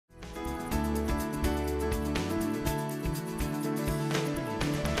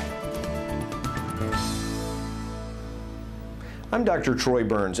I'm Dr. Troy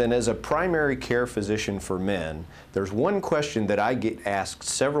Burns, and as a primary care physician for men, there's one question that I get asked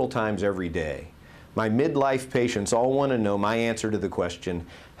several times every day. My midlife patients all want to know my answer to the question,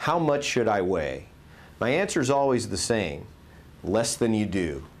 how much should I weigh? My answer is always the same, less than you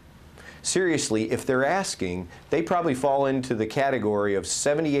do. Seriously, if they're asking, they probably fall into the category of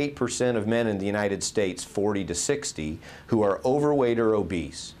 78% of men in the United States, 40 to 60, who are overweight or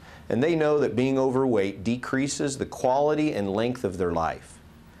obese. And they know that being overweight decreases the quality and length of their life.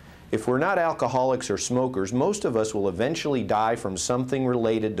 If we're not alcoholics or smokers, most of us will eventually die from something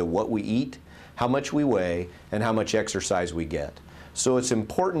related to what we eat, how much we weigh, and how much exercise we get. So it's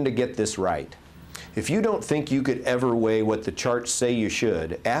important to get this right. If you don't think you could ever weigh what the charts say you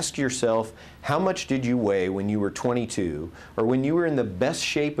should, ask yourself, how much did you weigh when you were 22 or when you were in the best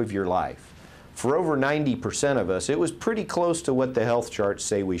shape of your life? For over 90% of us, it was pretty close to what the health charts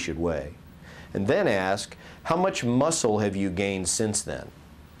say we should weigh. And then ask, how much muscle have you gained since then?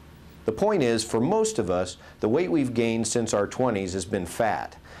 The point is, for most of us, the weight we've gained since our 20s has been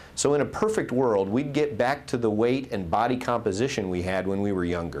fat. So in a perfect world, we'd get back to the weight and body composition we had when we were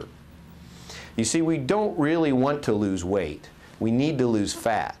younger. You see, we don't really want to lose weight. We need to lose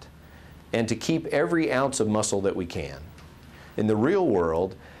fat and to keep every ounce of muscle that we can. In the real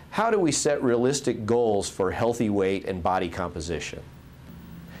world, how do we set realistic goals for healthy weight and body composition?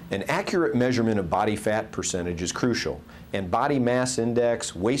 An accurate measurement of body fat percentage is crucial, and body mass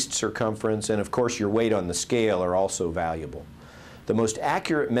index, waist circumference, and of course your weight on the scale are also valuable. The most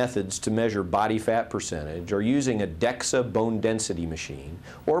accurate methods to measure body fat percentage are using a DEXA bone density machine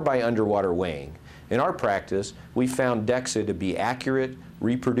or by underwater weighing. In our practice, we found DEXA to be accurate,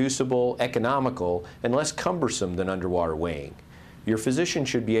 reproducible, economical, and less cumbersome than underwater weighing. Your physician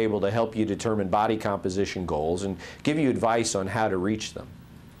should be able to help you determine body composition goals and give you advice on how to reach them.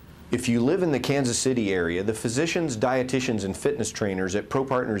 If you live in the Kansas City area, the physicians, dietitians, and fitness trainers at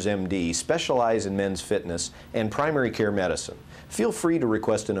ProPartners MD specialize in men's fitness and primary care medicine. Feel free to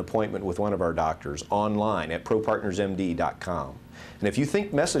request an appointment with one of our doctors online at propartnersmd.com. And if you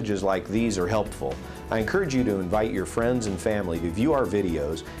think messages like these are helpful, I encourage you to invite your friends and family to view our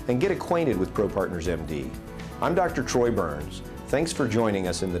videos and get acquainted with ProPartners MD. I'm Dr. Troy Burns. Thanks for joining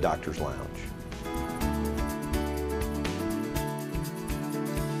us in the Doctor's Lounge.